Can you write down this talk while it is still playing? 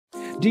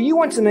Do you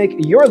want to make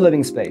your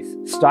living space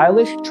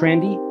stylish,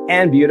 trendy,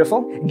 and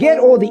beautiful? Get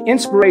all the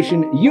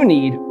inspiration you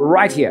need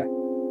right here.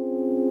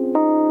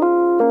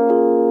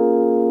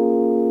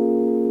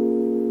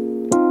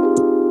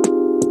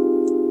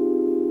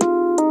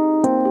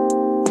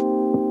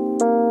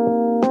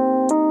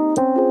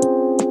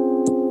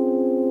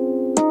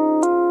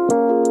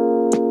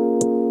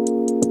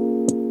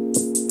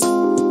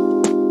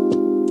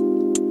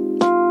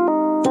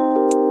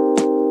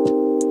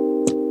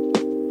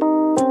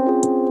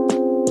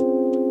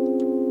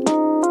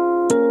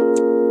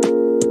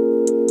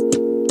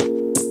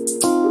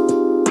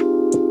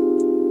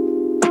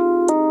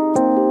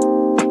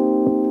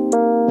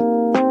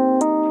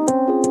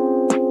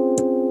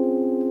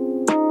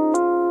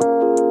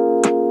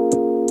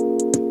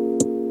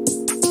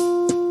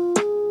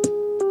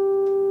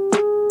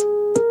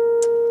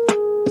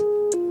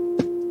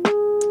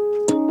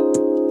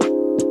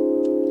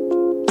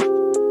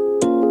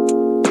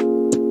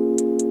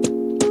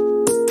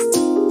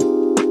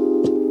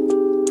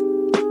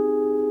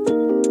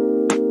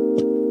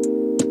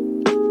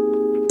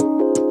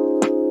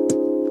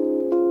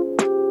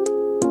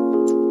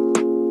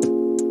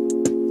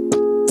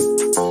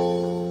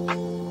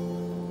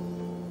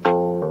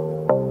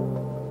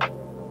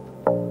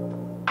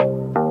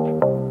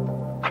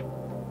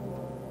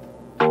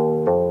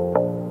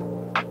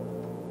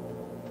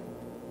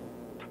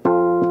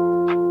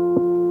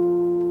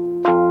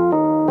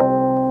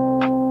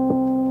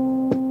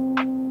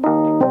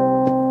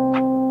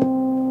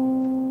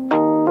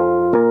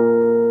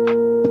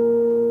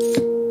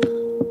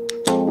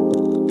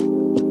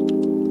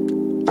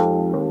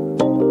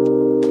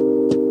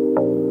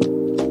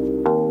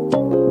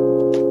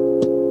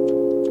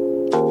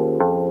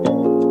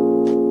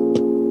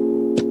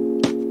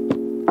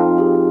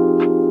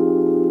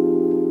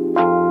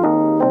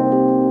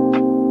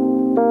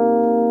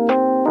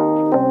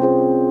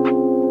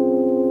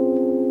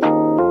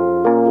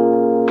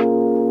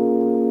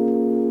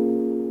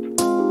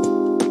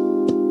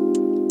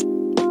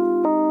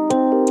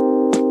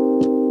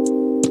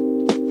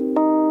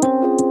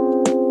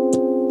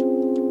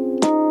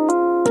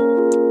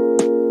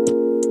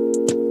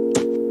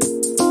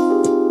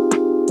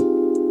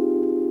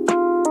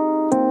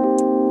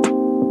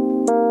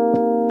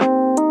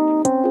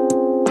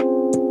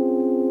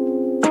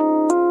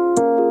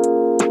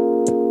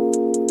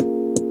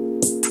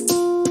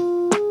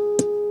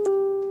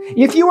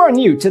 If you are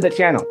new to the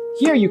channel,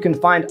 here you can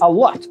find a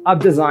lot of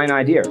design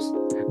ideas.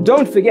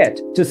 Don't forget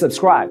to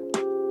subscribe.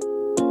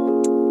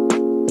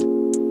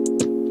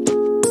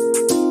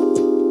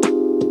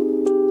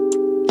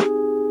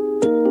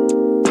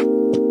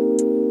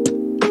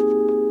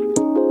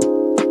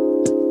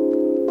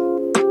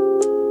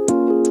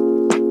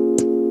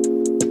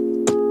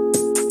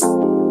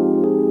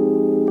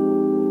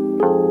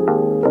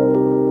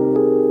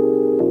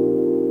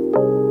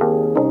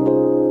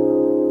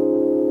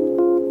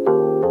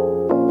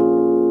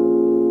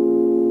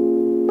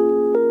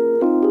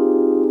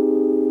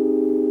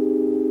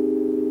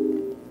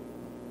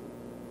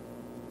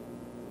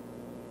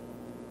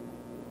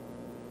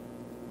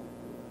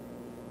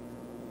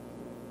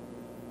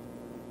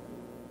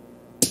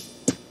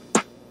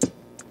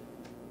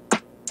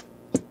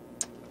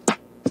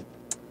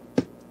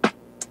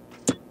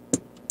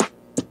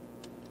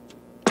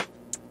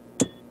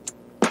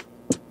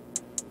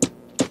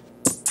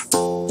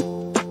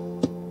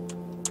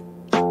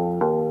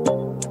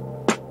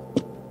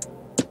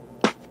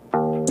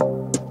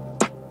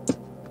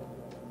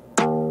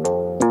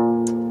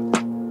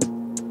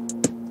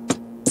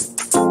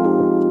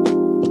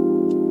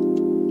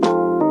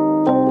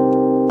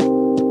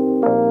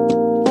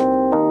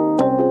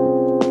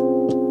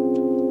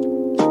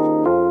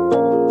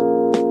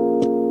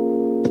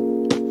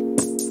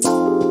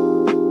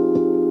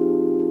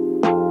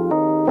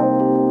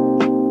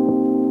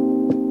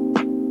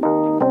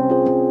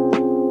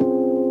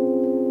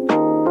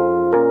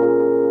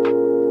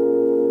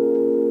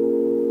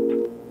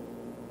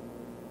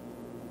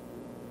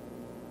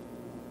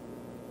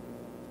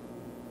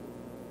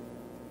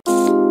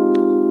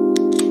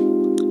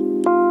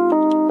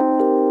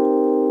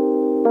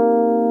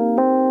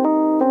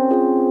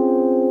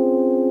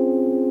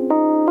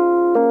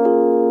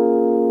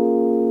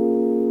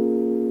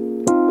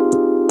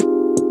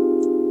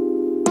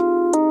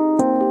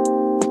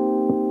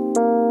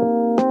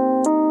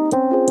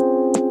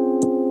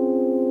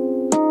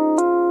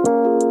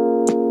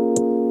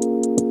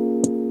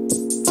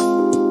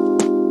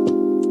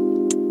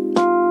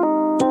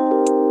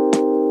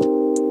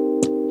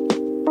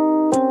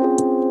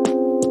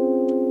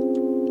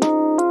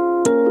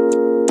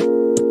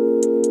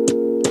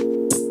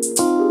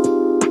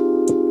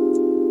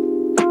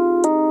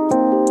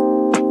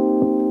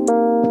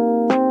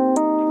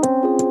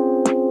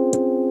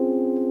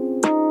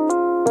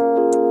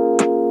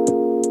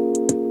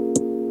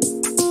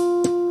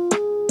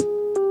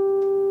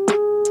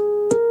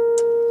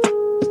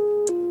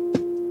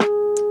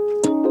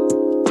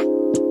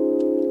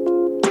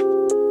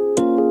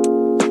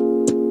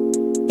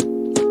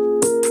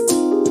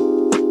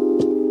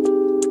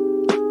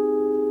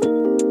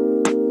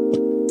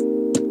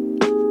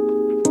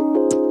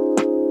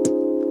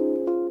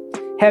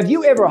 Have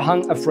you ever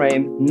hung a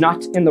frame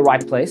not in the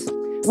right place?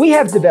 We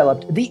have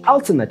developed the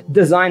ultimate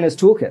designer's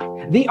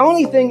toolkit. The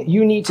only thing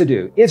you need to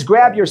do is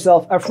grab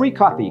yourself a free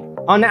copy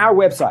on our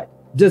website,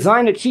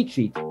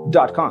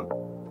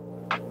 designercheatsheet.com.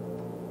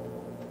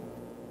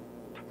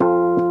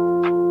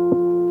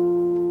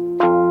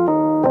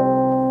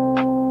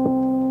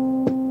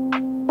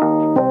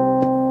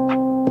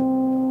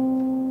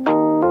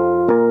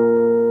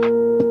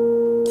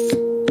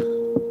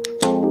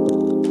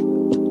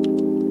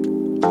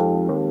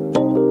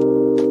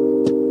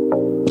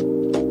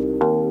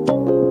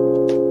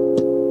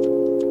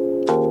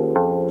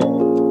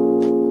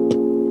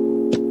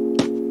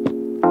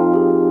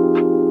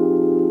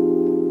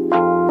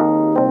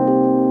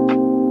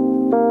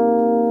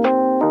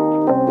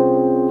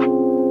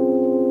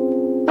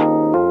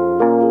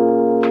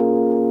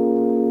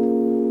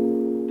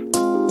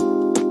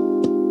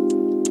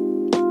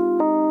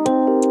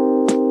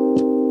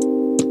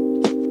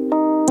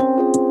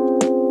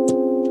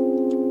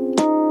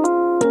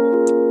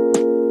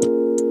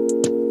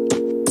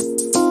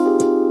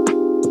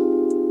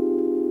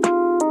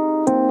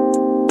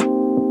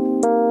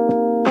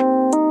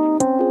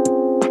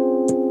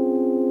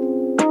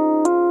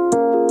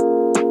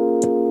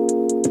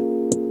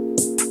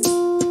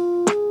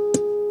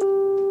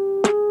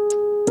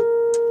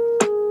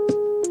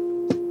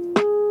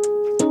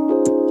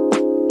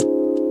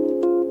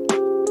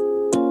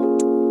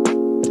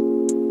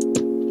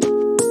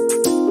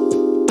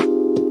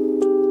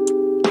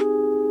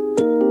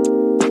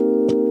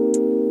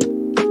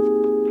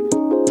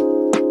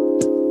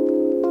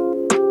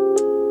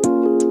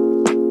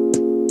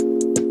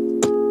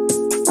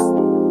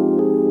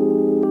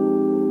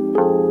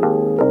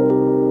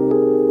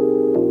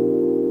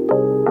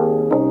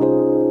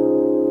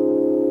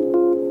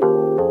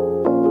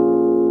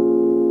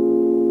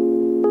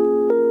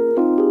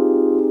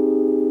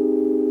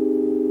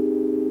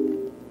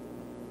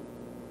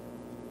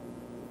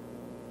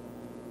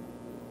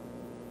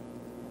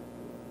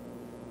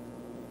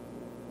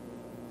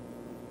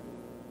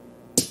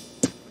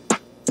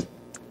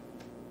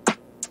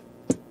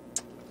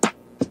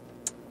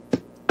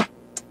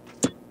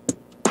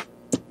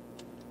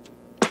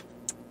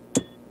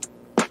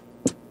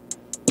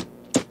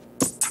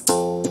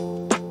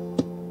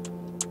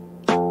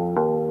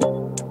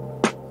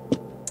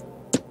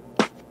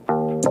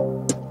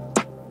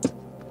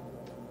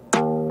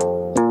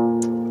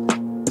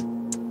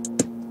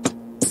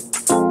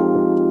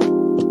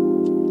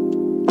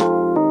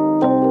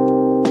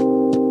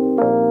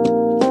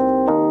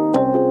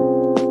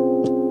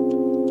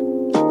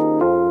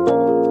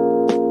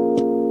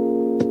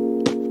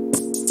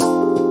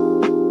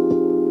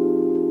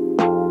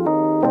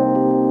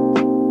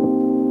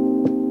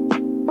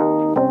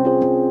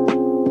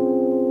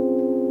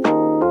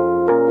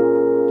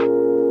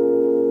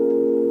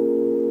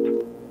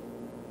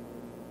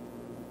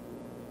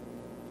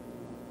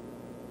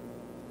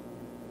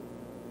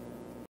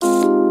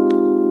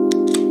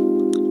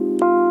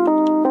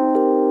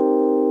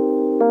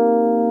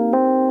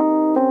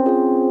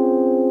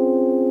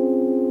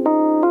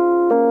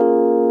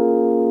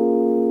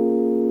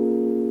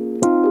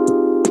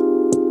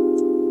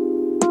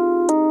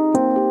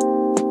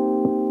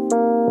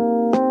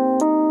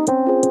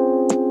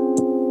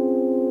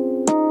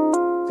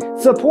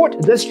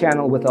 Support this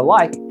channel with a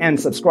like and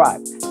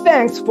subscribe.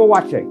 Thanks for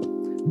watching.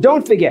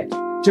 Don't forget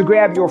to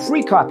grab your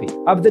free copy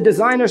of the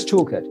Designer's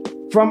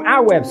Toolkit from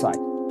our website,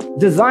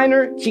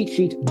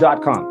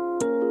 designercheatsheet.com.